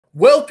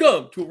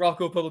Welcome to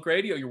Rocco Public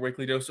Radio, your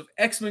weekly dose of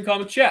X-Men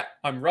comic chat.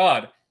 I'm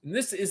Rod, and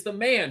this is the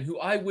man who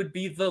I would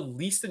be the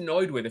least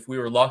annoyed with if we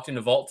were locked in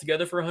a vault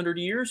together for 100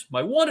 years,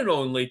 my one and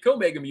only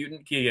Co-Mega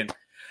Mutant, Keegan.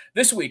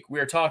 This week, we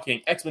are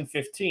talking X-Men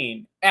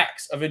 15,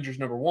 Axe, Avengers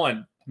number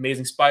 1,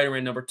 Amazing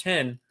Spider-Man number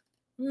 10,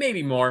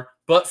 maybe more.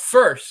 But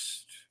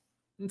first,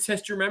 let's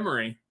test your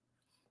memory.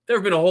 There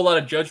have been a whole lot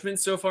of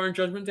judgments so far in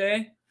Judgment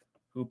Day.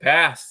 Who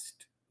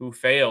passed? Who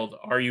failed?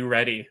 Are you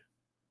ready?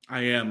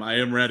 I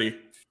am ready.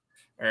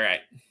 All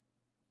right.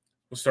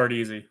 We'll start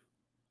easy.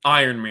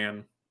 Iron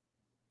Man.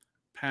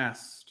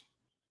 Passed.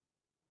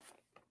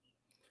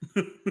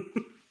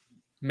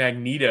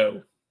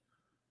 Magneto.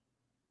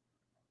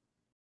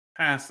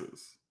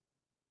 Passes.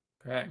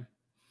 Okay.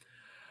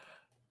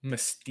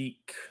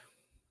 Mystique.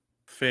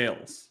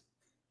 Fails.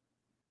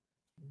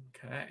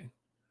 Okay.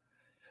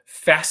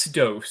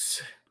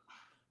 Fastos.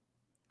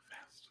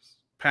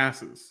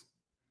 Passes.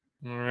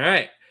 All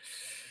right.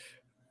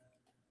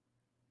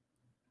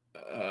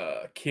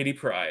 Kitty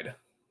Pryde.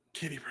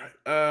 Kitty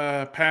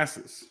Pryde.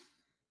 Passes.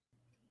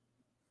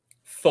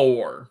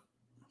 Thor.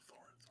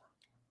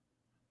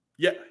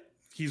 Yeah,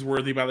 he's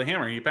worthy by the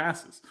hammer. He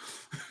passes.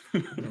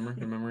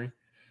 Memory.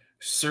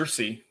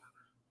 Cersei.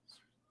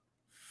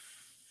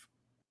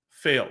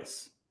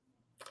 Fails.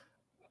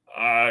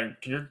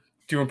 You're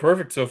doing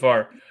perfect so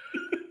far.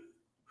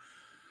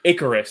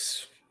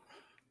 Icarus.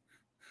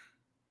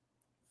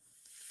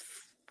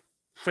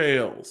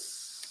 Fails.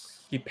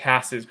 He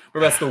passes. But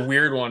that's the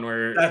weird one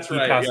where that's he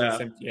right,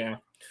 passes. Yeah.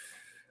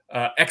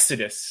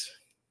 Exodus.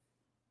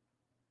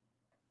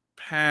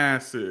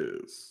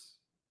 Passes.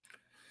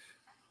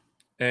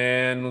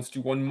 And let's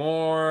do one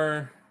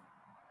more.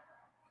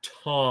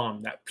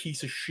 Tom, that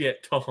piece of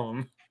shit,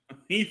 Tom.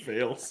 He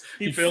fails.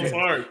 He fails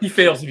hard. He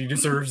fails and he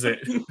deserves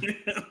it.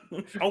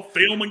 I'll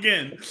fail him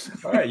again.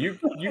 All right, you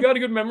got a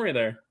good memory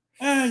there.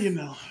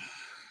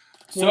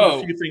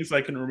 So a few things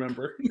I can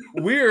remember.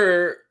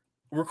 We're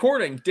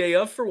recording day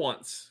of for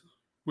once,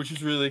 which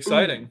is really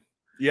exciting. Ooh.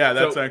 Yeah,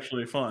 that's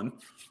actually fun.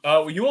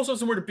 You also have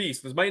somewhere to be,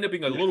 so this might end up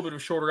being a little bit of a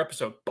shorter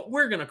episode, but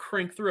we're going to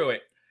crank through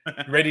it.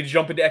 Ready to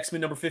jump into X-Men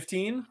number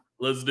 15?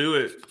 Let's do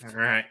it. All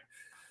right.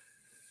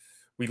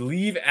 We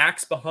leave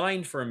Axe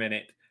behind for a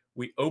minute.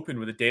 We open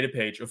with a data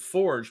page of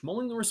Forge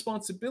mulling the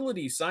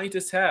responsibility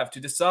scientists have to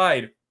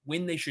decide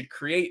when they should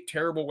create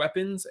terrible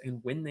weapons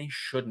and when they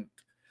shouldn't.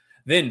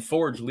 Then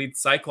Forge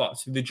leads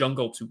Cyclops through the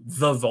jungle to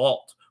the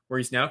Vault, where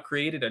he's now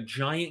created a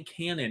giant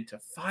cannon to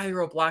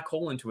fire a black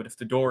hole into it if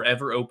the door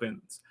ever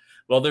opens.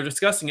 While they're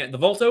discussing it, the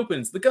vault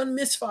opens, the gun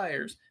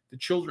misfires. The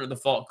children of the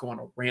vault go on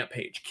a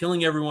rampage,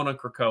 killing everyone on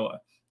Krakoa,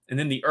 and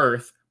then the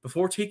Earth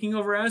before taking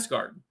over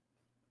Asgard.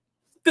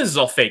 This is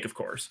all fake, of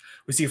course.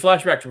 We see a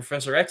flashback to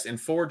Professor X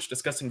and Forge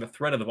discussing the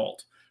threat of the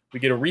vault. We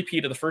get a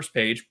repeat of the first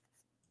page,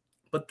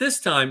 but this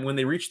time, when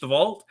they reach the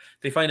vault,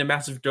 they find a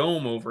massive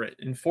dome over it,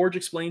 and Forge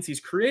explains he's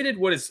created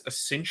what is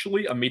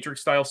essentially a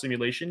Matrix-style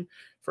simulation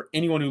for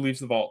anyone who leaves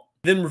the vault.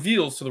 Then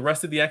reveals to the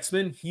rest of the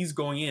X-Men he's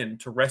going in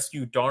to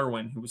rescue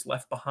Darwin, who was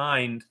left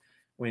behind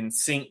when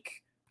Synch,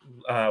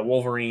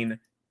 Wolverine,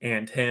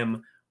 and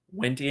him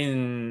went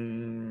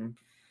in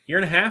a year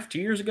and a half,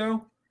 2 years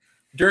ago,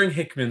 during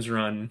Hickman's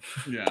run.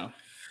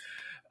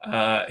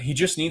 Yeah. He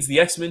just needs the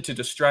X-Men to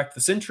distract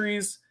the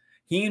sentries.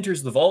 He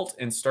enters the vault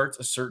and starts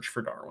a search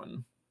for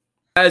Darwin.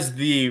 As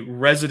the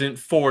resident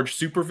Forge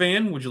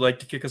superfan, would you like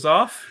to kick us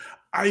off?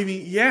 I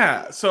mean,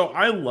 yeah. So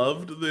I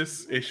loved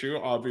this issue,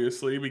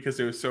 obviously, because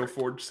it was so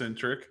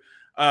Forge-centric.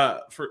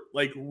 For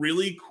like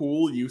really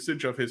cool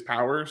usage of his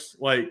powers.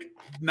 Like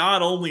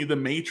not only the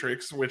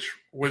Matrix, which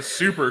was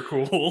super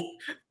cool,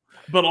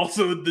 but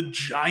also the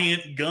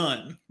giant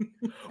gun.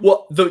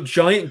 Well, the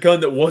giant gun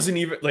that wasn't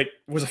even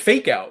was a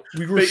fake out.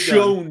 We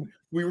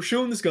were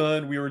shown this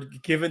gun. We were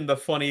given the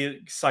funny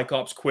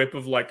Cyclops quip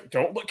of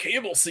 "Don't let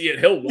Cable see it;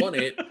 he'll want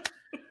it."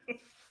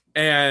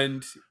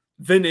 And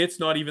then it's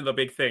not even the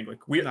big thing.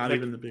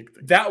 Even the big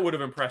thing. That would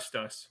have impressed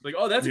us.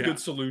 Oh, that's a good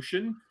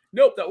solution.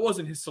 Nope, that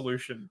wasn't his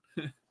solution.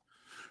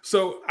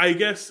 So I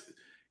guess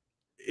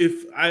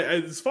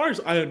as far as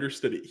I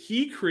understood it,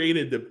 he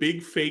created the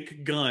big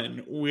fake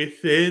gun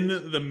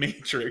within the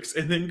Matrix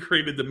and then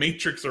created the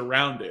Matrix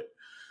around it.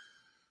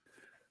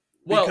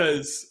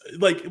 Because,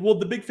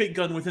 the big fake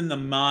gun within the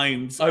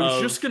minds I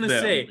was just going to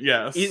say,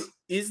 yes.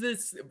 If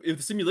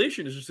the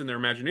simulation is just in their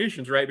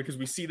imaginations, right? Because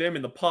we see them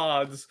in the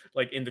pods,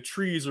 in the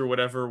trees or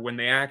whatever, when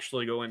they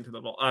actually go into the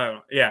vault. I don't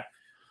know. Yeah.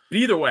 But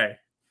either way,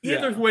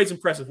 either way is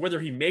impressive. Whether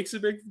he makes a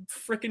big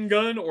freaking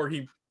gun or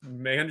he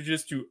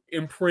manages to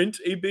imprint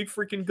a big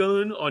freaking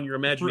gun on your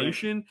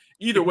imagination,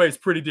 either way is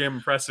pretty damn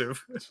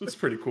impressive. It's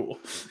pretty cool.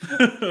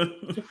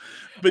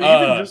 But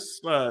even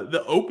just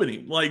the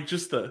opening,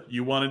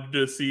 you wanted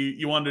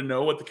to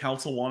know what the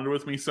council wanted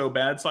with me so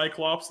bad,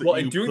 Cyclops.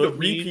 And doing the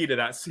repeat of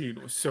that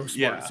scene was so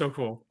smart, so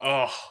cool.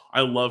 Oh,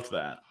 I loved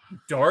that.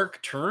 Dark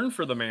turn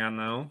for the man,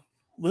 though.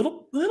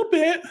 little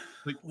bit.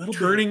 Like Little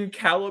turning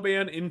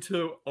Caliban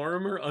into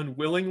armor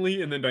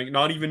unwillingly and then like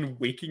not even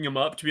waking him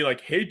up to be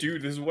like, hey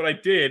dude, this is what I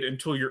did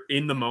until you're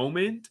in the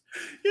moment.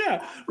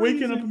 Yeah.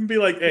 Waking up and be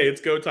like, hey, it's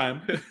go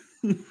time.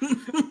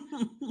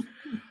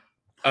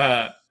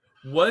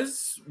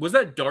 Was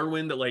that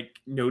Darwin that like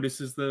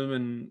notices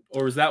them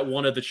or was that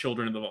one of the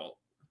children of the vault?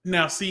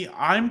 Now, see,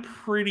 I'm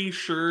pretty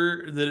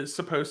sure that it's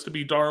supposed to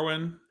be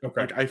Darwin.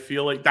 Okay. Like, I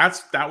feel like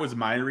that was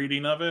my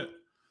reading of it.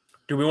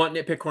 Do we want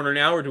Nitpick Corner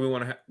now, or do we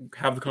want to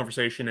have the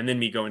conversation and then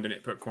me go into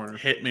Nitpick Corner?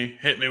 Hit me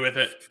with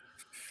it.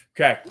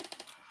 Okay.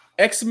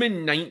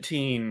 X-Men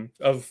 19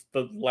 of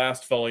the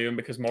last volume,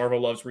 because Marvel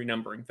loves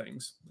renumbering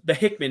things. The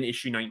Hickman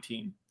issue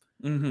 19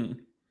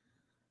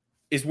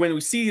 is when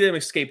we see them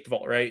escape the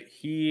vault, right?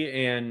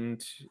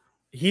 He's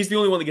the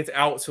only one that gets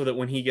out, so that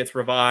when he gets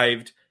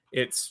revived,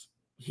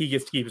 he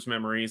gets to keep his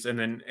memories, and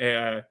then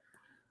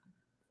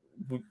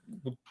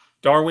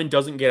Darwin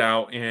doesn't get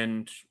out,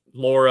 and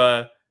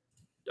Laura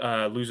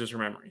loses her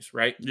memories,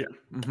 right? Yeah.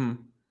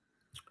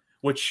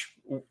 Which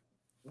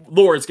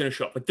Laura's going to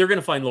show up. Like, they're going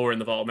to find Laura in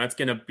the vault, and that's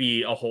going to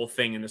be a whole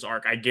thing in this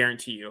arc. I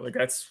guarantee you. Like,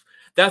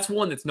 that's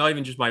one that's not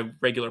even just my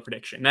regular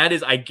prediction. That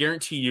is, I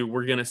guarantee you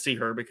we're going to see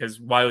her, because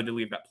why would they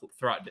leave that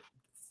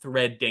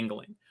thread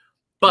dangling?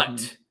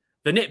 But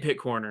the Nitpick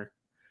Corner,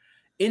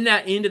 in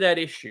that end of that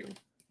issue,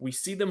 we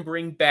see them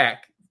bring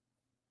back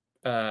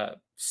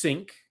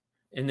Synch,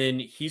 and then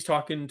he's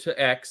talking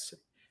to X,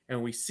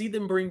 and we see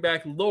them bring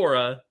back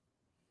Laura,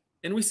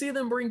 and we see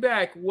them bring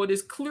back what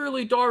is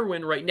clearly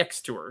Darwin right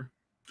next to her.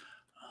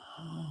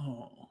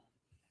 Oh.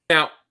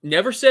 Now,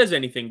 never says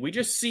anything. We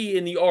just see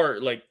in the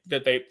art like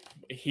that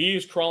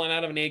he's crawling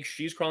out of an egg,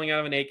 she's crawling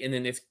out of an egg, and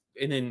then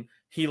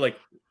she's like,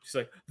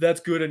 that's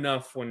good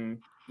enough.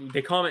 When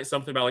they comment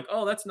something about like,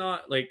 oh, that's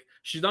not like,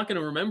 she's not going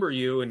to remember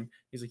you, and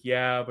he's like,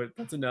 yeah, but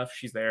that's enough.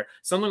 She's there.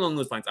 Something along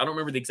those lines. I don't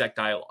remember the exact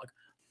dialogue,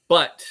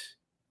 but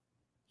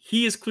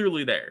he is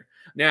clearly there.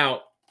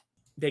 Now,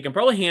 they can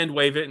probably hand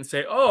wave it and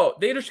say, oh,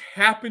 they just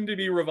happen to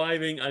be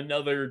reviving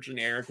another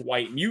generic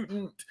white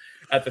mutant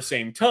at the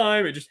same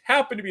time. It just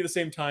happened to be the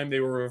same time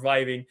they were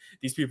reviving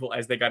these people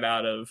as they got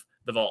out of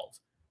the vault.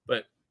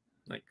 But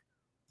like,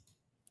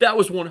 that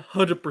was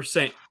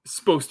 100%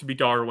 supposed to be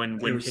Darwin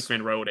when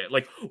Hickman wrote it.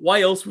 Like,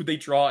 why else would they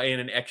draw in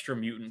an extra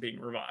mutant being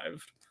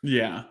revived?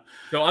 Yeah.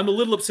 So I'm a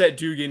little upset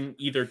Dugan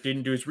either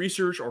didn't do his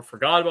research or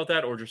forgot about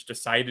that, or just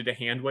decided to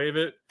hand wave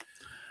it.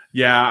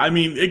 Yeah, I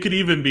mean, it could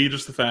even be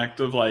just the fact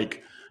of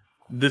like,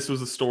 this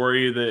was a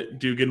story that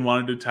Dugan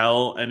wanted to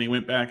tell, and he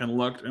went back and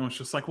looked and was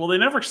just like, well, they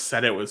never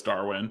said it was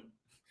Darwin.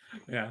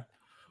 Yeah.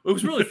 It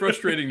was really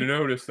frustrating to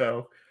notice,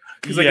 though.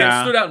 Because like,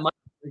 it stood out in my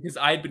mind, because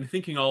I'd been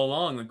thinking all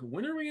along, like,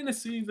 when are we going to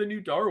see the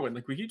new Darwin?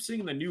 Like, we keep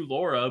seeing the new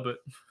Laura, but...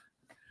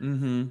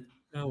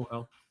 Oh,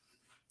 well.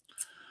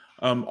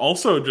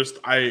 Also, just,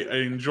 I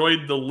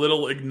enjoyed the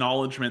little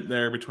acknowledgement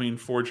there between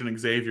Forge and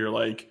Xavier,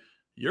 like,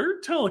 your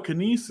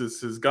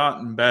telekinesis has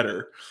gotten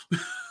better.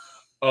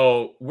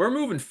 Oh, we're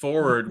moving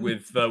forward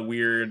with the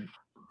weird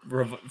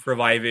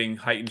reviving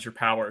heightens your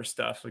power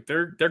stuff. Like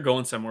they're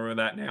going somewhere with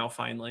that now.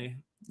 Finally,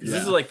 this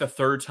is like the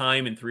third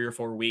time in 3 or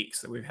 4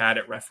 weeks that we've had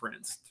it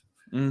referenced.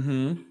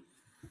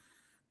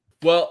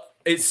 Well,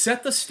 it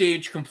set the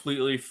stage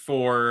completely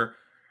for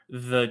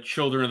the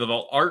Children of the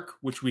Vault arc,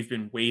 which we've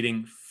been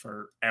waiting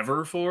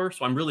forever for.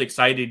 So I'm really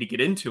excited to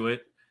get into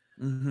it.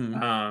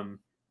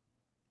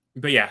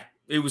 But yeah,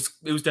 it was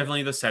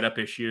definitely the setup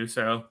issue.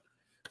 So.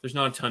 There's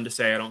not a ton to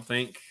say, I don't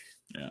think.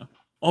 Yeah.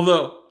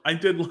 Although, I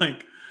did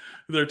like,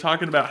 they're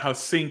talking about how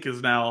Synch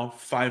is now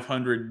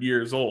 500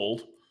 years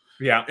old.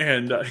 Yeah.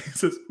 And he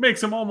says,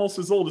 makes him almost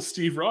as old as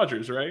Steve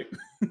Rogers, right?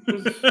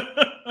 It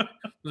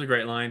was a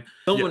great line.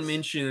 Someone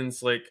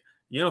mentions, like,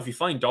 if you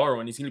find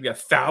Darwin, he's going to be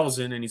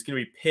 1,000 and he's going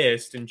to be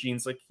pissed. And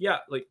Jean's like, yeah,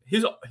 like,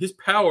 his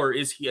power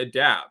is he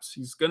adapts.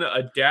 He's going to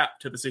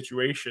adapt to the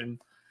situation.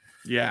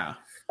 Yeah.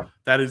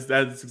 That is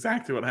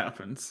exactly what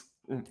happens.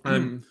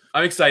 I'm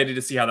excited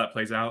to see how that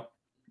plays out.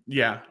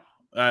 Yeah,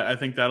 I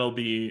think that'll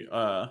be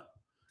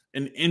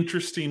an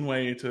interesting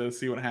way to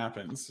see what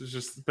happens. It's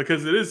just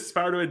because it is his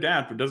power to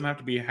adapt, but doesn't have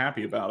to be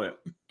happy about it.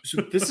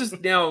 So this is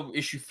now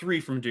issue 3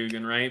 from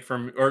Dugan, right?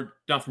 Or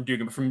not from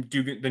Dugan, but from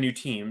Dugan, the new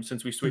team,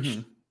 since we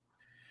switched.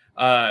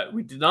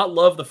 We did not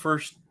love the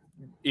first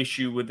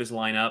issue with this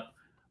lineup.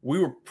 We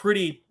were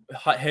pretty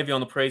heavy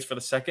on the praise for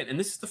the second, and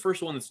this is the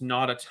first one that's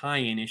not a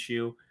tie-in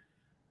issue.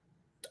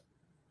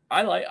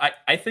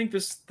 I think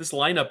this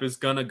lineup is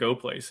gonna go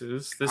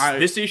places.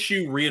 This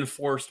issue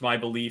reinforced my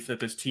belief that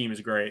this team is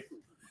great.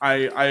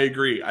 I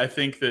agree. I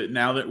think that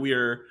now that we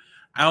are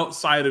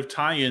outside of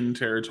tie-in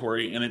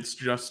territory and it's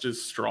just as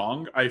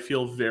strong, I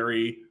feel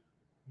very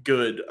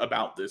good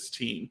about this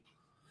team.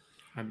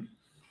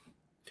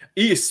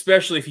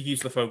 Especially if he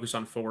keeps the focus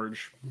on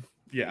Forge.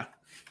 Yeah,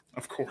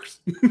 of course.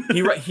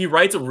 he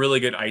writes a really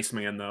good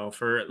Iceman though,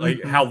 for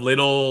like how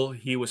little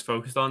he was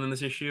focused on in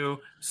this issue.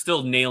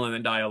 Still nailing the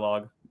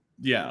dialogue.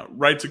 Yeah,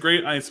 writes a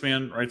great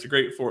Iceman, writes a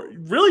great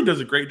really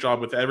does a great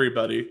job with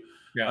everybody.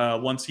 Yeah.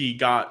 Once he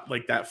got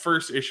like that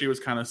first issue was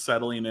kind of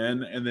settling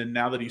in, and then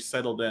now that he's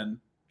settled in,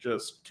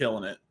 just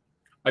killing it.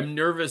 I'm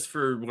nervous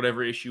for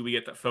whatever issue we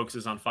get that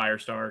focuses on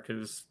Firestar,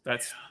 because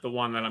that's the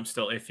one that I'm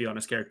still iffy on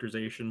his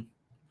characterization.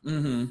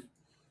 Mm-hmm.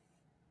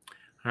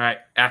 All right,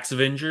 Axe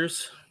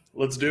Avengers.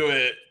 Let's do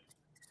it.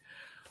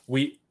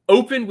 We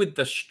open with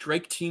the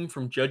strike team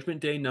from Judgment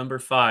Day number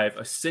 5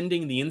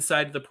 ascending the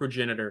inside of the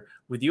Progenitor,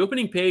 with the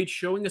opening page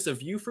showing us a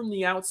view from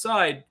the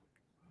outside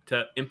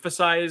to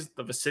emphasize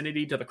the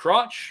vicinity to the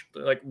crotch,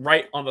 like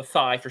right on the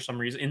thigh for some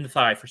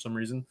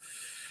reason.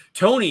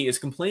 Tony is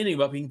complaining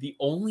about being the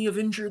only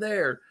Avenger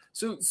there,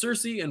 so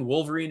Cersei and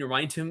Wolverine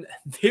remind him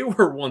they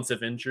were once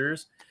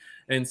Avengers,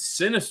 and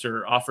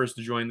Sinister offers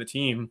to join the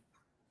team.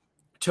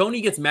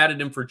 Tony gets mad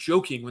at him for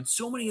joking when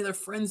so many of their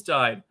friends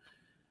died.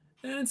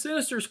 And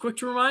Sinister's quick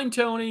to remind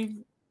Tony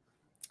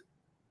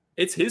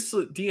it's his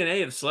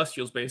DNA the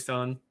Celestial's based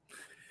on.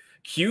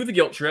 Cue the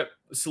guilt trip.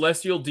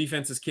 Celestial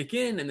defenses kick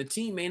in, and the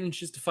team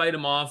manages to fight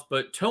him off,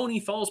 but Tony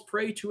falls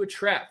prey to a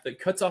trap that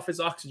cuts off his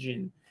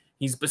oxygen.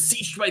 He's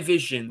besieged by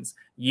visions.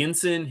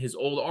 Yinsen, his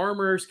old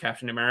armors,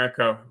 Captain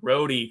America,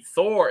 Rhodey,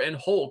 Thor, and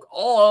Hulk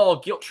all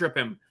guilt trip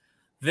him.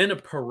 Then a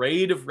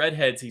parade of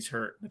redheads he's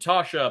hurt.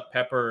 Natasha,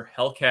 Pepper,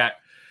 Hellcat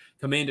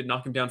come in to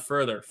knock him down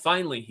further.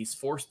 Finally, he's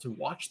forced to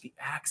watch the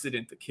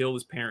accident that killed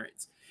his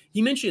parents.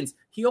 He mentions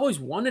he always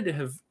wanted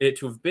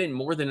to have been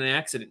more than an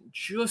accident,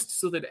 just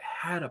so that it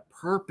had a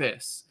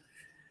purpose.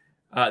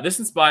 This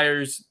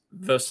inspires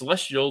the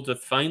Celestial to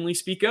finally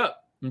speak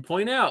up and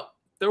point out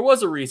there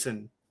was a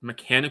reason: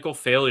 mechanical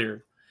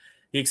failure.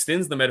 He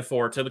extends the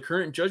metaphor to the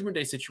current Judgment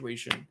Day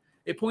situation.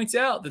 It points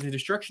out that the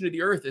destruction of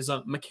the Earth is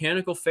a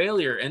mechanical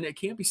failure and it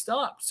can't be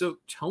stopped, so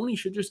Tony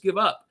should just give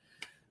up.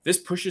 This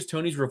pushes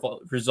Tony's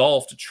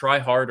resolve to try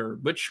harder,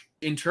 which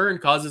in turn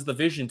causes the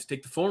Vision to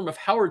take the form of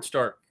Howard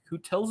Stark, who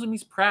tells him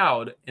he's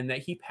proud and that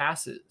he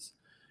passes.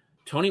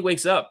 Tony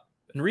wakes up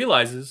and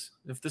realizes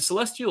if the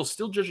Celestial is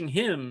still judging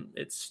him,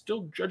 it's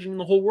still judging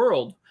the whole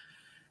world,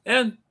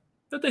 and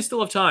that they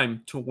still have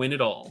time to win it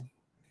all.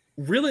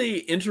 Really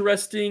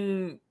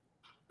interesting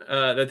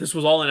that this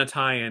was all in a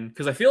tie-in,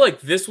 because I feel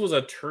like this was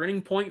a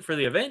turning point for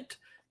the event.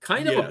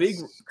 Kind of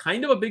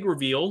a big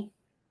reveal.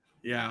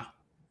 Yeah,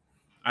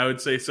 I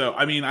would say so.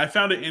 I mean, I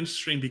found it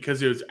interesting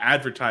because it was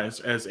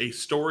advertised as a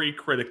story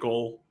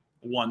critical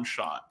one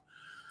shot,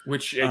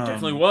 which it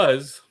definitely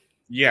was.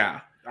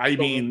 Yeah, I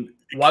mean,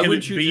 why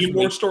would you be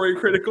more story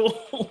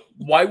critical?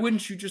 Why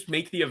wouldn't you just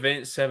make the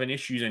event 7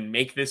 issues and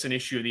make this an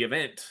issue of the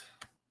event?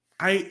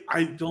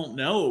 I don't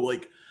know.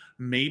 Like,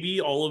 maybe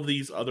all of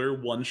these other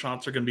one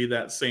shots are going to be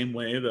that same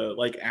way, the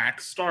like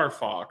Axe Star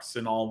Fox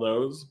and all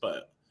those,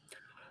 but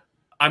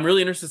I'm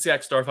really interested to see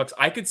Axe Star Fox.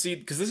 I could see,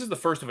 because this is the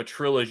first of a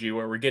trilogy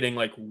where we're getting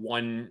like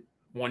one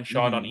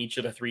shot on each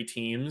of the 3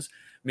 teams.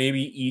 Maybe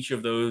each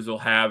of those will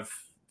have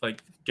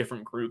like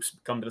different groups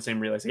come to the same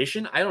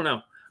realization. I don't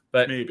know,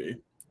 but maybe.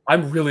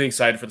 I'm really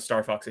excited for the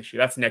Star Fox issue.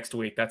 That's next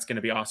week. That's going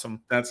to be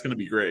awesome. That's going to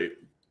be great.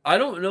 I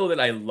don't know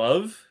that I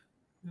love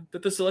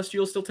that the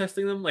Celestial is still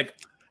testing them. Like,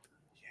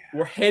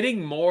 we're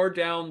heading more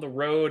down the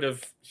road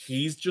of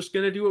he's just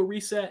going to do a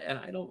reset, and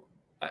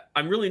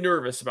I'm really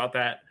nervous about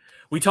that.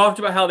 We talked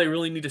about how they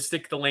really need to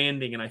stick the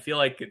landing, and I feel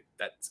like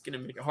that's going to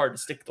make it hard to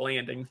stick the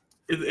landing.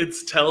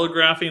 It's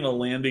telegraphing a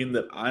landing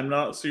that I'm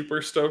not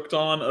super stoked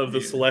on, of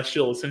the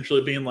Celestial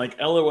essentially being like,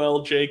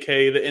 LOL,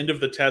 JK, the end of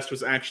the test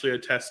was actually a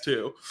test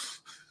too.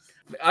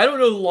 I don't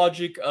know the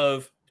logic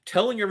of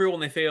telling everyone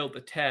they failed the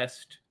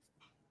test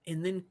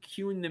and then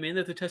cueing them in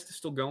that the test is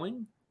still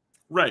going.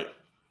 Right.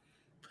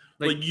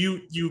 Like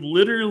you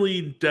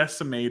literally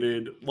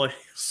decimated like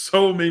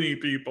so many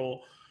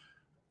people,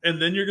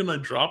 and then you're going to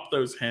drop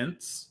those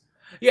hints.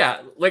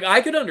 Yeah, like I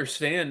could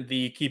understand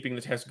the keeping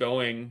the test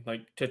going,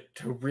 like to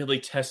really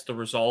test the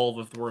resolve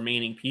of the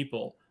remaining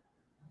people.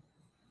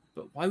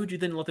 But why would you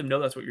then let them know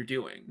that's what you're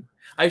doing?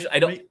 I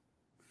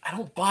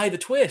don't buy the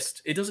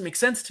twist. It doesn't make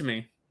sense to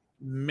me.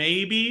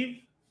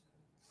 Maybe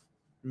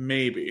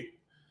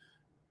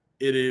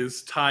it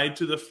is tied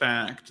to the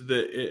fact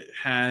that it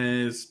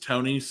has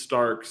Tony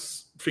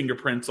Stark's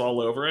fingerprints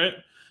all over it,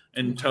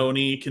 and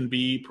Tony can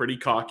be pretty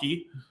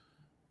cocky.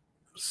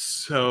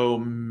 So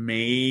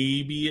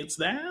maybe it's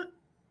that.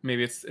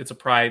 Maybe it's a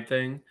pride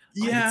thing.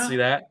 Yeah, I can see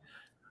that.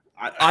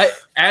 I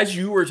as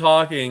you were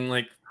talking,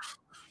 like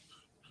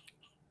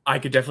I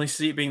could definitely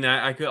see it being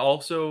that. I could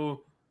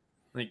also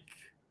like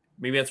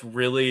maybe that's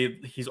really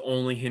he's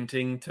only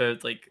hinting to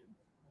like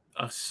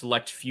a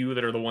select few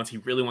that are the ones he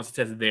really wants to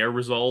test their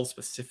resolve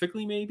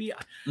specifically. Maybe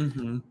I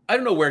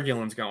don't know where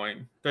Gillen's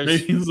going. Maybe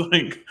he's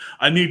like,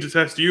 I need to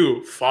test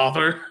you,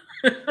 father.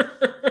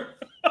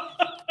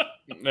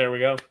 There we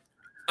go.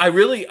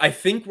 I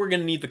think we're going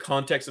to need the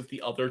context of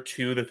the other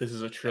 2 that this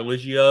is a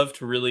trilogy of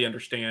to really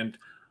understand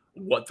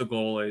what the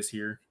goal is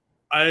here.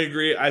 I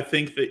agree. I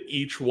think that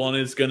each one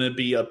is going to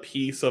be a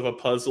piece of a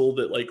puzzle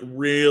that like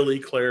really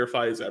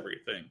clarifies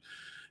everything.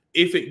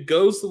 If it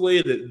goes the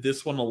way that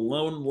this one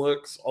alone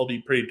looks, I'll be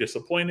pretty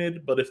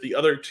disappointed. But if the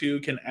other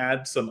 2 can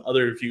add some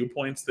other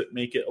viewpoints that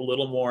make it a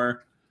little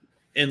more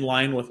in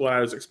line with what I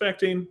was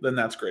expecting, then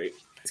that's great.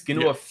 It's going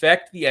to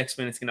affect the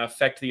X-Men. It's going to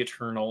affect the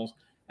Eternals.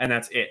 and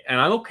that's it. And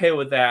I'm okay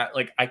with that.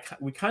 Like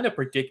we kind of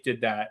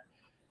predicted that.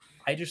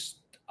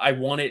 I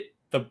wanted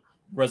the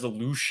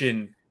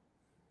resolution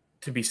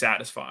to be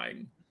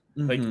satisfying.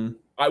 Mm-hmm.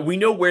 Like we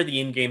know where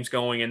the end game's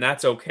going, and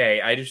that's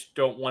okay. I just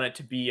don't want it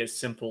to be as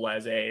simple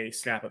as a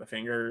snap of the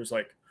fingers,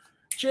 like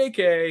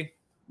JK.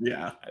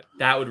 Yeah,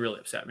 that would really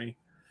upset me.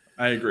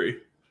 I agree.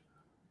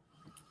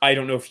 I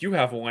don't know if you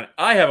have one.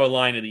 I have a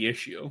line of the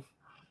issue.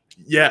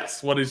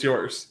 Yes. What is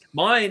yours?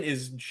 Mine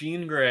is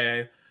Jean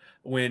Grey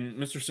when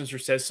Mr. Sinister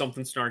says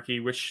something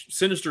snarky, which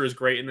Sinister is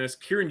great in this.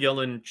 Kieran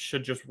Gillen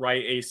should just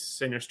write a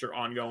Sinister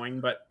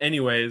ongoing. But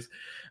anyways,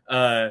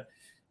 he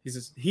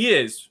says,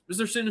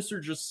 Mr. Sinister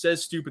just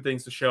says stupid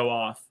things to show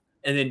off.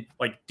 And then,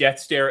 like, death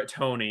stare at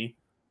Tony.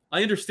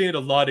 I understand a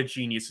lot of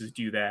geniuses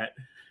do that.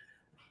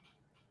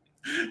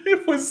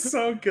 It was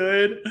so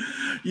good.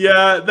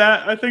 Yeah,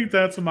 I think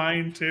that's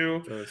mine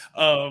too.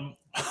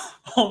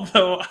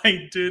 Although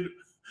I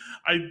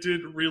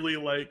did really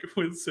like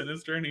with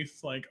Sinister, and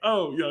he's like,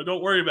 oh,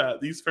 don't worry about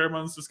it. These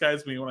pheromones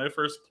disguised me when I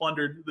first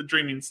plundered the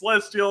Dreaming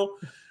Celestial.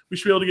 We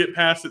should be able to get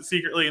past it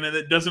secretly, and then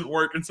it doesn't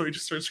work, and so he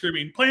just starts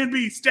screaming, Plan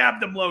B, stab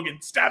them, Logan.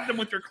 Stab them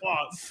with your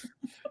claws.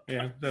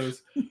 Yeah, that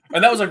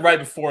was like right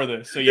before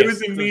this. So yes, it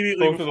was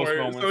immediately both before. Of those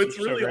moments so it's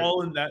really so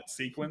all in that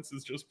sequence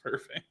is just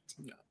perfect.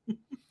 Yeah.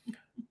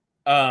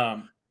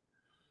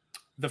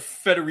 The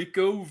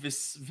Federico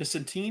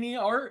Vicentini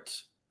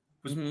art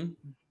was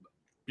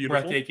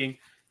breathtaking.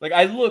 Like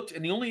I looked,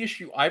 and the only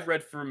issue I've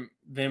read from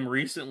them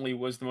recently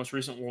was the most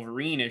recent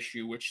Wolverine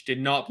issue, which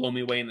did not blow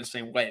me away in the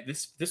same way.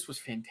 This was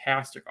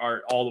fantastic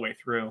art all the way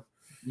through.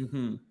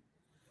 Mm-hmm.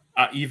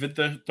 Even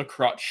the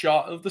crotch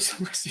shot of the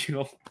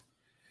Celestial.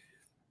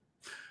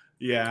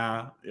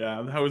 Yeah,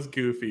 that was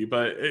goofy,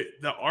 but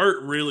the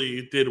art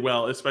really did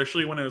well,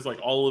 especially when it was like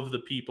all of the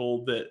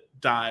people that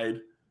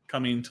died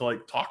coming to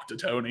like talk to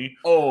Tony.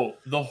 Oh,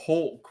 the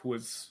Hulk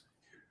was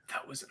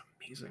an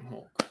amazing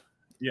Hulk.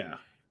 Yeah.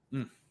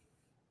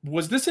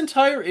 Was this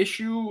entire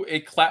issue a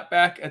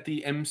clapback at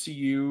the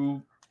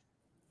MCU,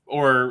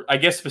 or I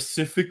guess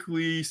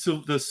specifically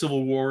the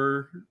Civil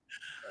War?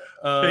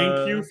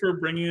 Thank you for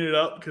bringing it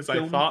up, because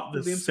I thought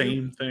the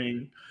same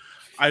thing.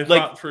 I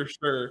thought for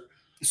sure.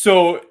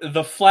 So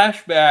the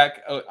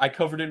flashback, I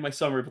covered in my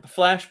summary, but the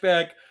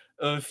flashback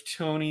of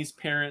Tony's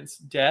parents'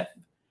 death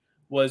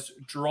was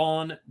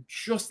drawn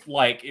just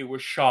like it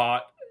was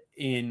shot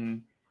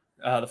in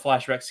the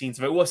flashback scenes.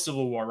 If it was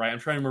Civil War, right? I'm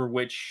trying to remember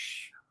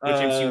which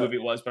MCU movie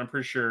it was, but I'm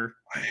pretty sure.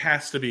 It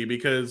has to be,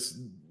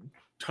 because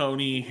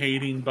Tony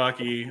hating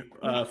Bucky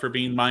for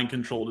being mind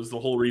controlled is the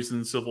whole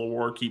reason Civil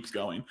War keeps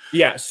going.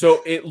 Yeah,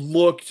 so it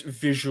looked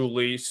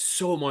visually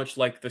so much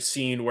like the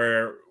scene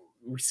where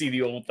we see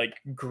the old like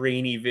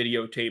grainy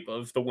videotape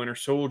of the Winter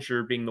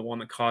Soldier being the one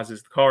that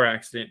causes the car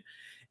accident,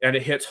 and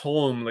it hits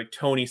home like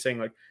Tony saying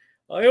like,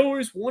 I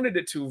always wanted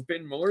it to have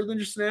been more than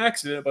just an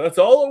accident, but that's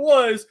all it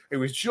was. It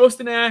was just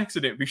an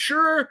accident. Be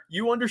sure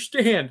you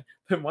understand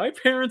that my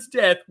parents'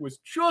 death was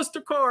just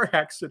a car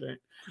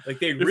accident. Like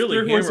they really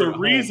if there was a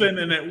reason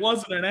and it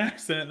wasn't an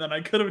accident, then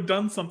I could have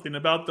done something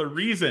about the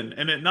reason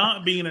and it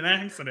not being an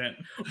accident.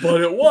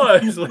 But it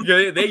was. Like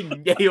they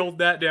nailed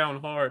that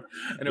down hard.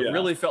 And it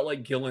really felt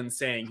like Gillen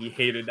saying he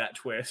hated that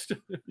twist.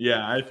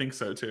 Yeah, I think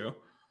so too.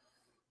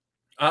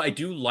 I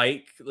do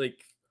like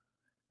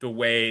the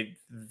way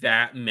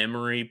that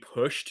memory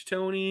pushed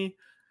Tony.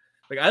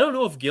 Like, I don't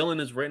know if Gillen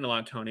has written a lot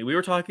of Tony. We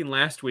were talking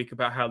last week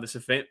about how this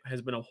event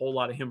has been a whole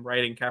lot of him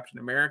writing Captain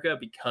America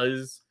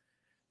because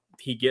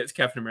he gets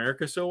Captain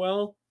America so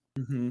well.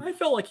 Mm-hmm. I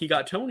felt like he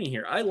got Tony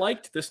here. I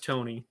liked this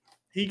Tony.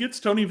 He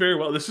gets Tony very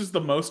well. This is the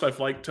most I've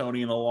liked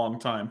Tony in a long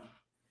time.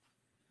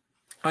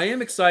 I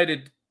am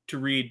excited to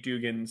read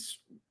Dugan's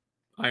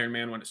Iron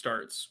Man when it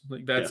starts.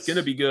 Like, that's going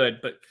to be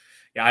good. But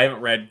yeah, I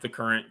haven't read the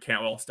current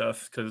Cantwell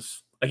stuff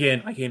because,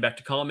 again, I came back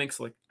to comics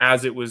like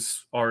as it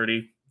was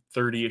already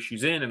 30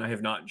 issues in, and I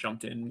have not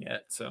jumped in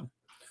yet. So,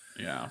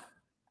 yeah.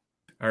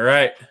 All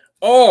right.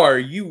 Are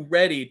you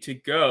ready to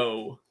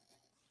go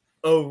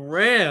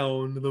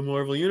around the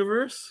Marvel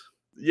Universe?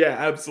 Yeah,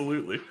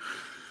 absolutely.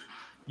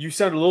 You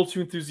sound a little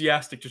too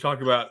enthusiastic to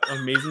talk about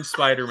Amazing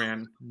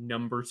Spider-Man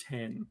number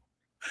 10.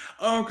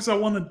 Oh, because I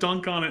want to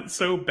dunk on it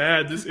so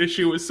bad. This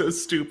issue is so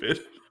stupid.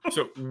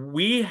 So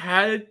we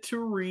had to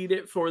read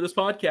it for this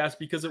podcast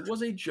because it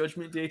was a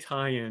Judgment Day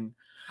tie-in.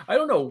 I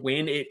don't know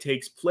when it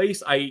takes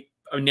place.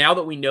 Now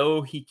that we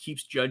know he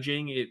keeps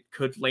judging, it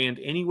could land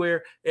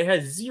anywhere. It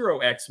has zero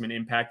X-Men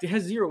impact. It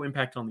has zero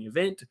impact on the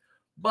event.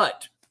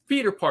 But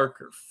Peter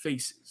Parker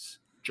faces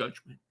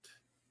Judgment,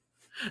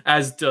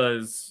 as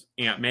does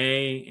Aunt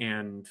May,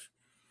 and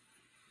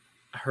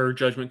her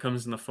judgment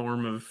comes in the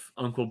form of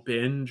Uncle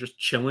Ben just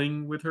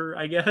chilling with her,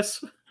 I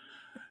guess.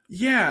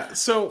 Yeah,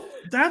 so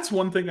that's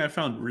one thing I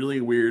found really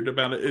weird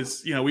about it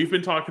is, we've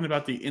been talking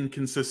about the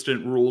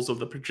inconsistent rules of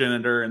the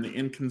progenitor and the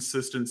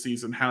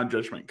inconsistencies in how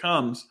judgment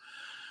comes.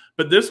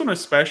 But this one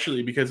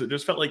especially, because it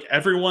just felt like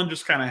everyone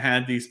just kind of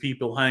had these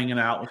people hanging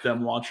out with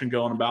them, watching,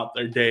 going about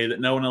their day that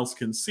no one else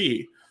can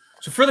see.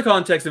 So for the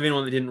context of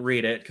anyone that didn't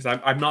read it, because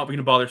I'm not going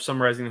to bother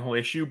summarizing the whole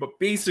issue, but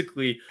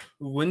basically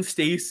Gwen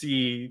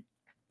Stacy,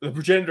 the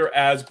progenitor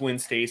as Gwen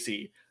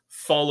Stacy,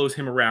 follows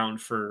him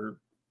around for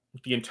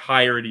the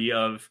entirety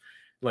of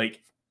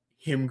like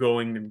him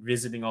going and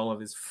visiting all of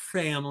his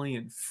family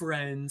and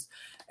friends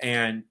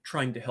and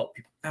trying to help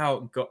people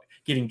out and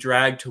getting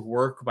dragged to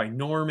work by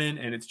Norman,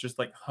 and it's just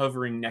like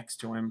hovering next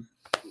to him.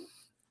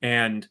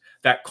 And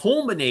that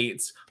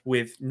culminates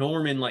with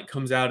Norman like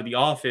comes out of the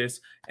office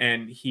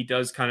and he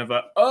does kind of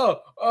a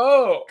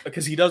oh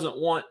because he doesn't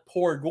want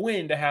poor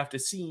Gwen to have to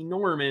see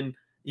Norman,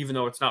 even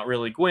though it's not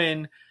really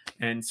Gwen.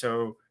 And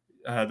so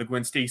the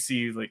Gwen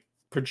Stacy like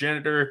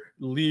progenitor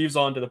leaves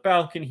onto the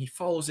balcony. He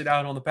follows it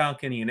out on the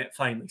balcony and it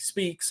finally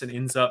speaks and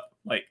ends up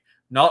like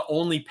not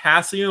only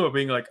passing him but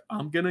being like,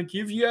 I'm gonna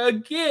give you a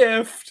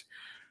gift,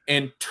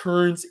 and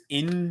turns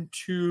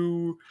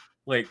into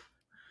like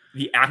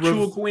the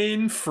actual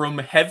Gwen from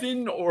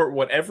heaven or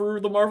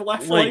whatever the Marvel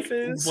Afterlife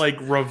is. Like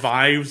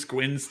revives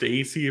Gwen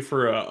Stacy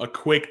for a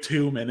quick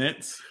 2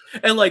 minutes.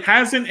 And like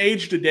hasn't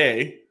aged a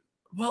day.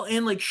 Well,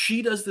 and like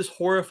she does this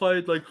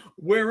horrified, like,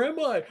 where am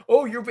I?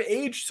 Oh, you've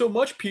aged so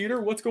much,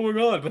 Peter. What's going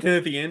on? But then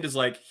at the end is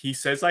like, he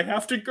says I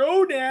have to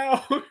go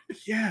now.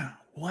 Yeah.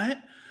 What?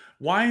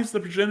 Why is the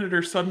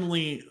progenitor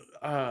suddenly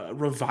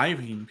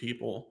reviving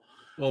people?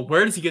 Well,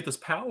 where does he get this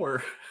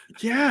power?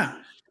 Yeah.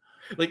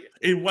 Like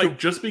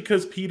just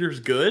because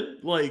Peter's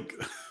good, like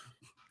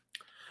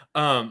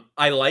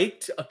I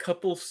liked a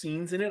couple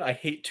scenes in it. I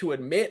hate to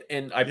admit,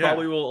 and I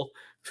probably will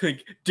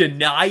like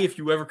deny if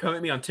you ever come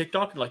at me on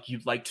TikTok and like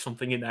you liked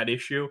something in that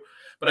issue.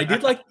 But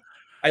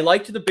I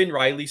liked the Ben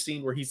Reilly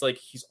scene where he's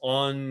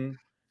on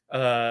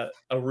a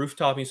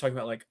rooftop and he's talking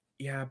about like,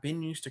 yeah,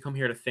 Ben used to come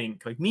here to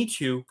think. Like, me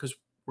too, because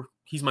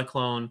he's my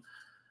clone.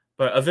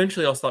 But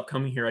eventually I'll stop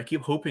coming here. I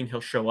keep hoping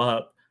he'll show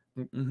up.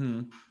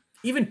 Mm-hmm.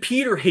 Even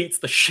Peter hates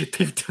the shit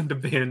they've done to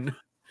Ben.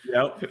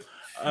 Yep.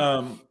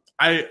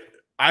 I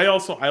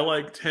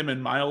liked him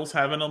and Miles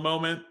having a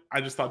moment.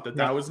 I just thought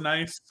that was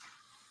nice.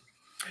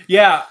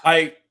 Yeah,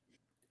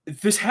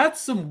 this had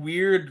some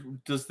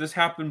weird. Does this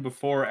happen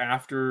before or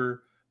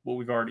after what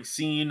we've already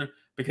seen?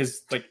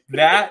 Because like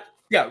that,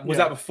 was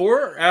that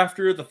before or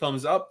after the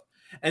thumbs up?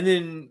 And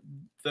then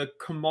the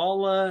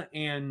Kamala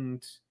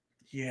and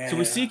so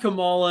we see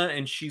Kamala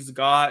and she's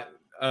got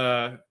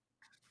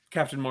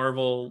Captain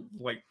Marvel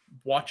like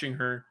watching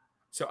her.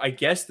 So I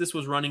guess this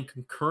was running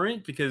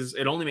concurrent because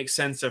it only makes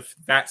sense if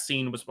that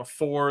scene was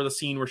before the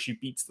scene where she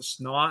beats the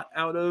snot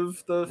out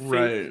of the fake.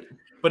 Right.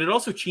 But it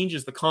also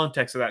changes the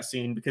context of that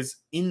scene because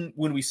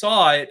when we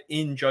saw it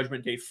in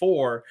Judgment Day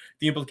 4,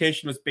 the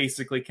implication was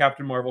basically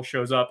Captain Marvel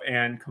shows up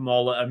and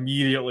Kamala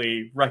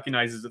immediately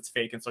recognizes it's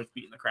fake and starts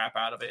beating the crap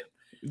out of it.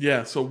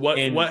 Yeah, so what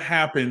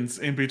happens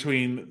in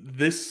between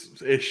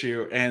this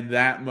issue and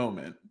that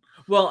moment?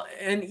 Well,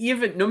 and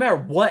even no matter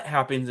what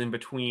happens in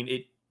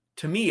between,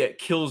 to me, it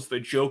kills the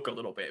joke a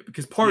little bit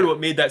because part of what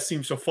made that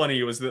seem so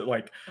funny was that,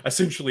 like,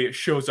 essentially it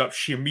shows up,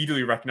 she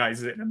immediately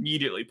recognizes it and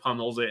immediately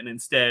pummels it, and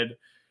instead,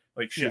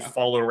 like, she just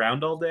follow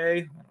around all day. I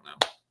don't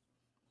know.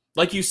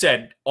 Like you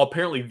said,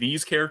 apparently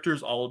these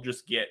characters all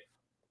just get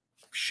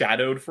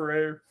shadowed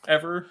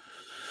forever.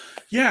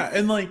 Yeah,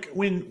 and like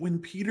when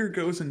Peter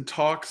goes and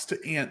talks to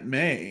Aunt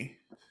May,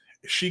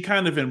 she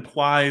kind of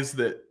implies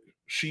that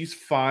she's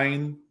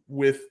fine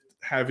with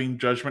having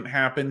Judgment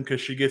happen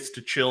because she gets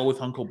to chill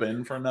with Uncle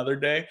Ben for another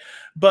day.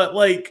 But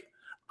like,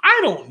 I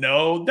don't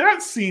know.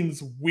 That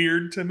seems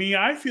weird to me.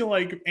 I feel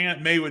like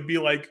Aunt May would be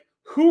like,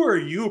 who are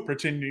you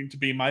pretending to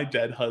be my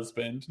dead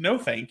husband? No,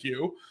 thank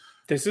you.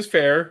 This is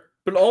fair.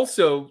 But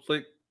also,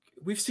 like,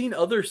 we've seen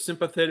other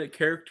sympathetic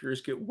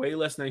characters get way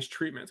less nice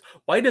treatments.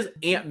 Why does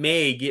Aunt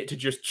May get to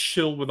just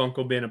chill with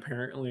Uncle Ben,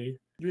 apparently?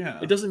 Yeah.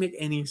 It doesn't make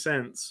any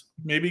sense.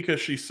 Maybe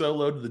because she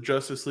soloed the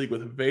Justice League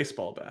with a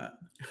baseball bat.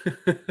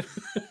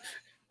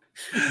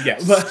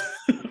 Yes.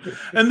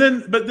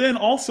 But then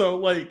also,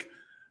 like,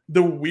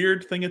 the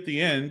weird thing at the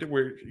end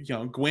where,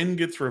 Gwen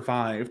gets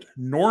revived.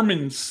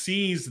 Norman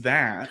sees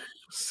the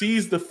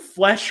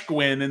flesh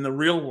Gwen in the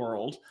real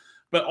world,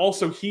 but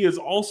also he is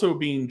also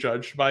being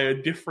judged by a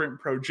different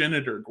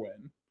progenitor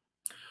Gwen.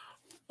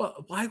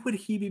 Well, why would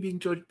he be being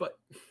judged by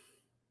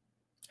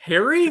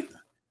Harry?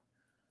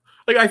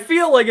 Like, I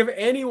feel like if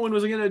anyone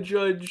was going to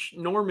judge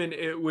Norman,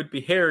 it would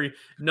be Harry,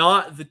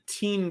 not the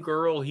teen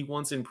girl he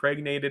once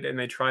impregnated and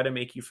they try to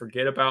make you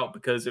forget about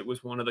because it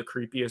was one of the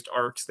creepiest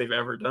arcs they've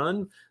ever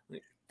done.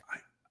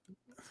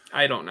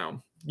 I don't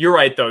know. You're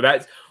right, though.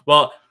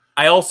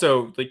 I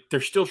also, like,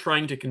 they're still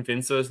trying to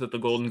convince us that the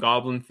Golden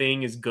Goblin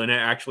thing is going to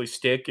actually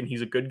stick and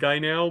he's a good guy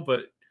now,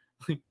 but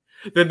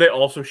then they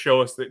also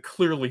show us that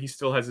clearly he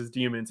still has his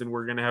demons and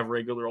we're going to have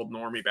regular old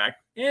Normie back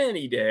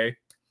any day.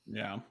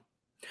 Yeah.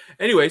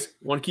 Anyways,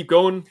 want to keep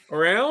going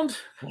around?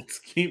 Let's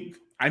keep.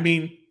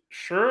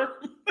 Sure.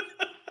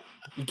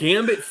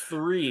 Gambit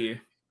 3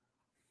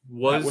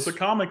 was a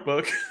comic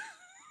book.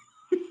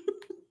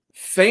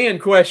 Fan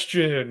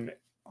question.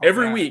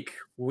 Every week,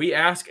 we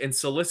ask and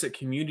solicit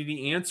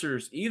community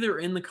answers either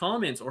in the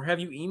comments or have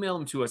you email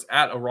them to us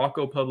at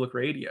Araco Public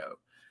Radio.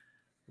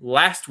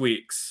 Last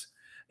week's.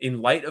 In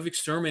light of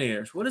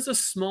Exterminators, what is a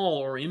small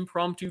or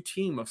impromptu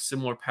team of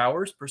similar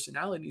powers,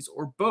 personalities,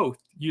 or both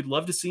you'd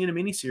love to see in a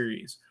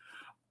miniseries?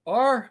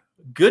 Our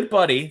good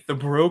buddy, The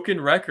Broken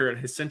Record,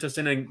 has sent us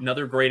in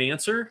another great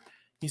answer.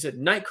 He said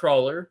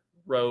Nightcrawler,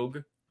 Rogue,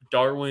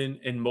 Darwin,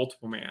 and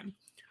Multiple Man.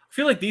 I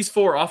feel like these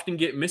four often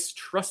get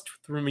mistrust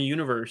from a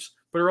universe,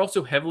 but are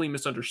also heavily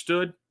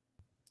misunderstood.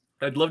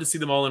 I'd love to see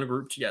them all in a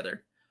group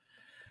together.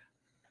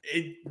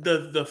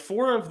 The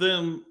four of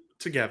them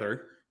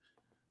together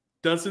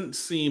doesn't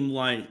seem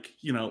like,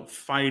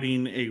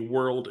 fighting a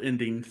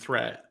world-ending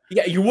threat.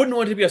 Yeah, you wouldn't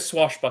want it to be a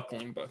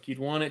swashbuckling book. You'd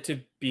want it to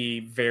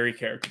be very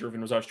character-driven,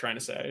 was what I was trying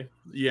to say.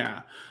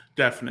 Yeah,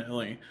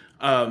 definitely.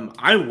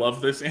 I love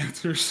this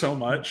answer so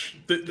much.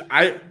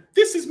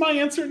 This is my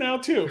answer now,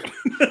 too.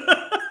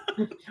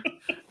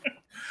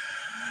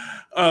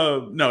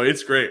 No,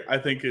 it's great. I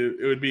think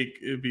it'd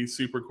be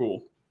super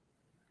cool.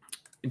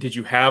 Did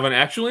you have an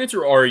actual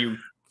answer, or are you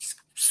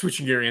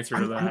switching your answer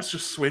to that? I'm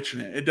just switching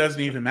it. It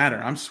doesn't even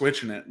matter. I'm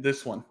switching it.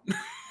 This one.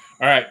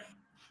 All right.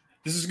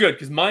 This is good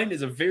because mine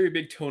is a very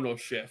big tonal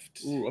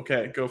shift. Ooh,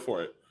 okay, go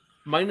for it.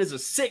 Mine is a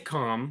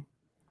sitcom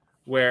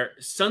where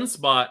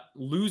Sunspot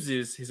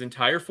loses his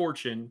entire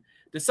fortune,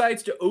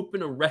 decides to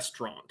open a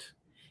restaurant.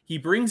 He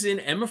brings in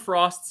Emma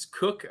Frost's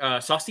cook,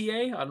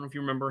 Saucier. I don't know if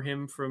you remember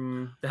him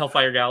from the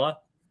Hellfire Gala.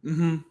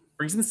 Mm-hmm.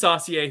 Brings in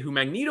Saucier, who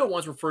Magneto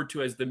once referred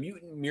to as the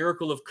mutant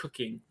miracle of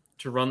cooking,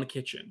 to run the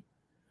kitchen.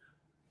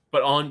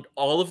 But on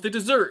all of the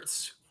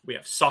desserts, we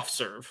have soft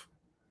serve.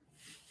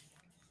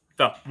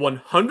 The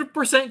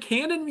 100%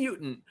 canon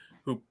mutant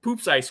who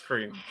poops ice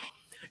cream.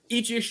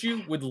 Each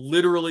issue would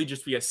literally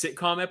just be a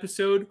sitcom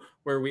episode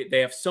where they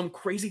have some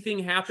crazy thing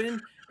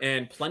happen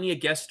and plenty of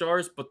guest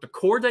stars, but the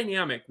core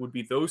dynamic would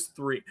be those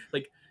three.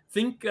 Like,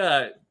 think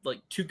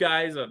like two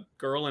guys, a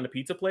girl, and a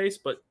pizza place,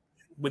 but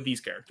with these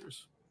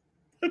characters.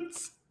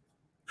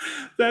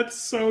 That's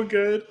so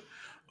good.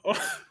 Oh,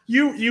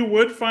 you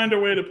would find a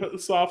way to put the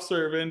soft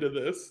serve into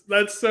this.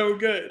 That's so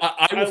good.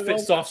 I will fit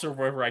soft serve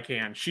wherever I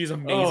can. She's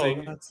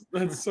amazing. Oh,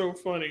 that's so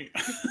funny.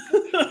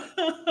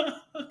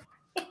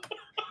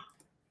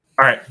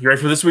 All right, you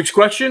ready for this week's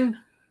question?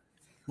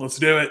 Let's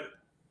do it.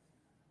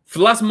 For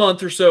the last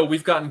month or so,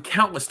 we've gotten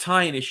countless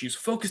tie-in issues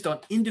focused on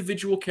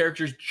individual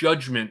characters'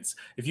 judgments.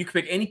 If you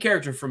could pick any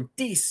character from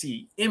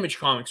DC, Image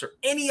Comics, or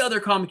any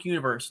other comic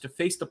universe to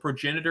face the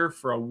progenitor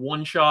for a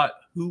one-shot,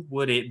 who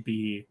would it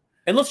be?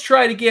 And let's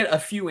try to get a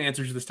few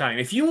answers this time.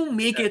 If you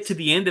make it to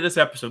the end of this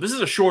episode, this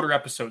is a shorter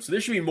episode, so there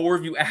should be more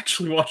of you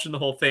actually watching the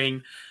whole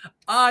thing.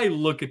 I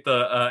look at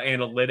the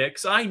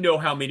analytics. I know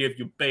how many of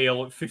you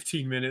bail at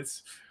 15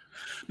 minutes.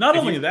 Not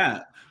only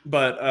that,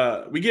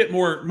 but we get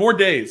more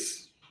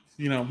days,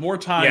 more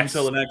time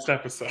until the next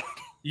episode.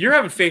 You're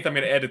having faith I'm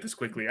going to edit this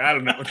quickly. I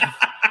don't know.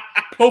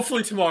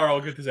 Hopefully tomorrow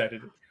I'll get this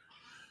edited.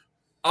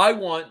 I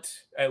want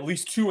at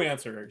least two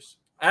answers.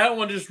 I don't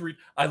want to just read.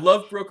 I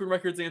love Broken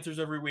Records answers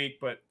every week,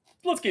 but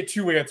let's get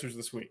two answers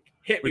this week.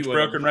 Hit me with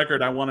Broken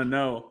Record I want to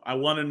know. I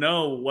want to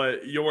know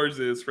what yours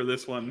is for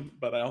this one,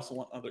 but I also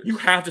want others. You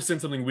have to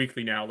send something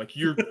weekly now. Like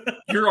you're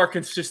our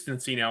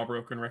consistency now,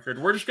 Broken Record.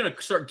 We're just gonna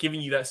start giving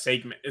you that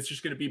segment. It's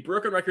just gonna be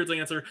Broken Records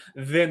answer,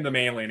 then the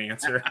mail-in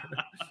answer.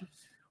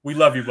 We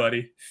love you,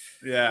 buddy.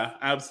 Yeah,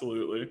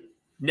 absolutely.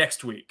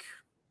 Next week,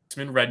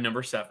 X-Men Red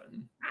number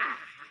 7.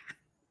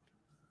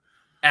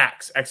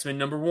 Axe, X-Men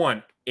number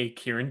 1, a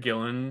Kieran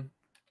Gillen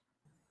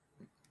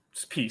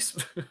piece.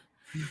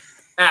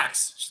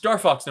 Axe, Star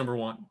Fox number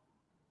 1,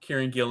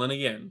 Kieran Gillen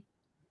again,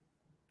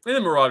 and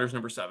then Marauders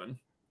number 7.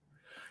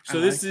 So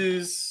this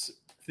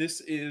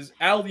is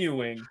Al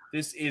Ewing.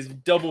 This is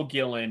double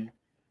Gillen.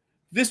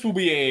 This will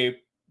be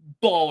a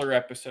baller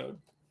episode.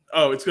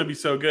 Oh, it's gonna be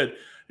so good.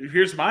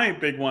 Here's my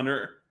big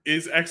wonder: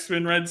 is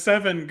X-Men Red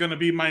 7 gonna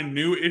be my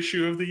new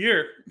issue of the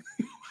year?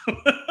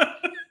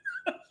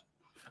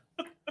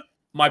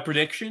 My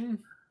prediction: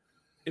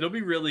 it'll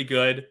be really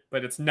good,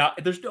 but it's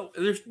not. There's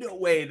no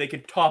way they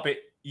could top it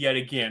yet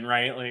again,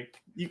 right?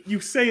 Like you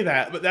say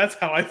that, but that's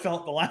how I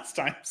felt the last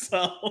time.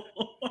 So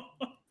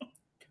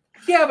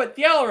yeah, but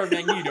the Hour of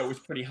Magneto was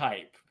pretty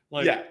hype.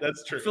 Like, yeah,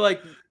 that's true. I feel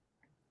like,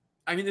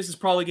 this is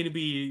probably going to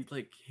be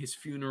like his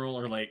funeral,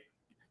 or like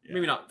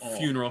maybe not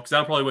funeral, because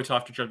that'll probably wait till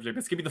after Judgment Day. But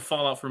it's going to be the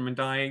fallout from him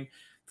dying.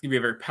 It's going to be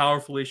a very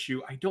powerful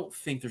issue. I don't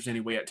think there's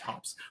any way it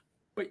tops,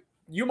 but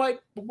you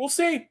might. We'll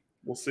see.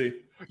 We'll see.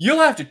 You'll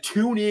have to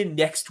tune in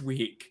next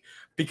week,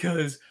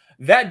 because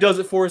that does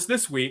it for us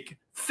this week.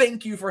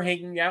 Thank you for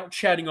hanging out,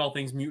 chatting all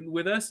things mutant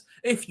with us.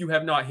 If you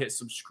have not hit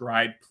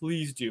subscribe,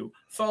 please do.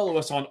 Follow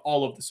us on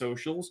all of the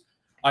socials.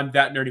 I'm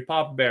That Nerdy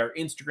Papa Bear,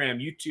 Instagram,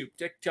 YouTube,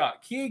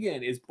 TikTok.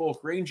 Keegan is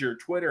Bulk Ranger,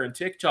 Twitter, and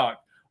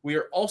TikTok. We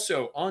are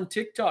also on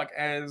TikTok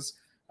as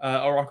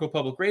Araco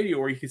Public Radio,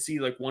 where you can see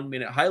like 1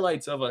 minute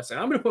highlights of us. And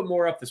I'm going to put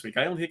more up this week.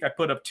 I don't think I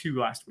put up 2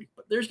 last week,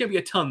 but there's going to be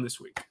a ton this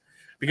week,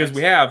 because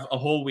we have a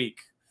whole week.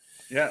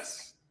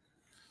 Yes.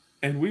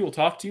 And we will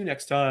talk to you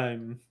next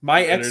time.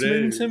 My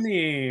X-Men to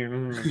me.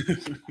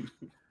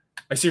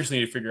 I seriously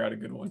need to figure out a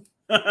good one.